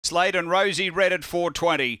It's late and Rosie Red at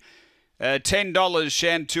 $4.20. $10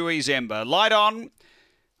 Chantui's Ember. Light on.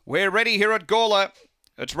 We're ready here at Gawler.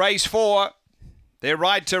 It's race 4. They're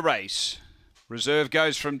right to race. Reserve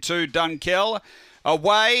goes from 2, Dunkell.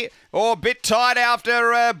 Away, or a bit tight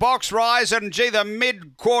after box rise, and gee, the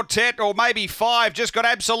mid-quartet, or maybe 5, just got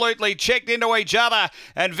absolutely checked into each other,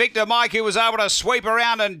 and Victor Mikey was able to sweep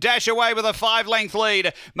around and dash away with a 5-length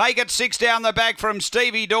lead. Make it 6 down the back from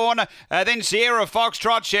Stevie Dawn, then Sierra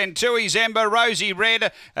Foxtrot, Chantui's Ember, Rosie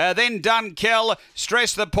Red, then Dunkell,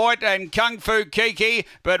 Stress the Point, and Kung Fu Kiki,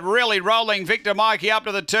 but really rolling Victor Mikey up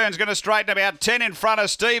to the turns, going to straighten about 10 in front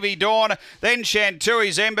of Stevie Dawn, then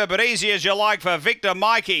Chantui's Ember, but easy as you like for Victor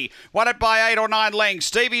Mikey. Won it by 8 or 9 lengths.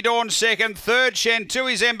 Stevie Dawn second. Third,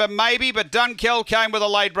 Chantui's Ember maybe, but Dunkell came with a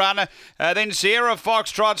late run. Then Sierra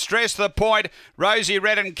Foxtrot, Stress the Point, Rosie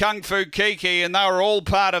Red and Kung Fu Kiki, and they were all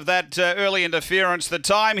part of that early interference. The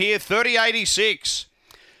time here, 30.86.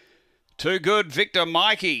 Too good, Victor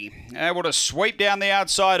Mikey. Able to sweep down the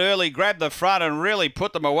outside early, grab the front and really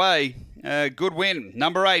put them away. Good win.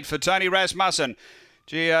 Number 8 for Tony Rasmussen.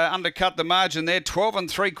 Gee, undercut the margin there, 12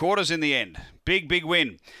 3/4 in the end. Big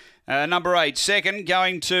win. Number 8, second,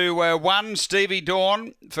 going to 1, Stevie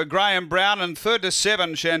Dawn for Graham Brown, and 3rd to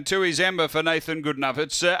 7, Chantui's Ember for Nathan Goodenough.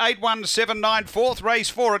 It's 8-1-7-9, 4th race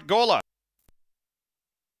 4 at Gawler.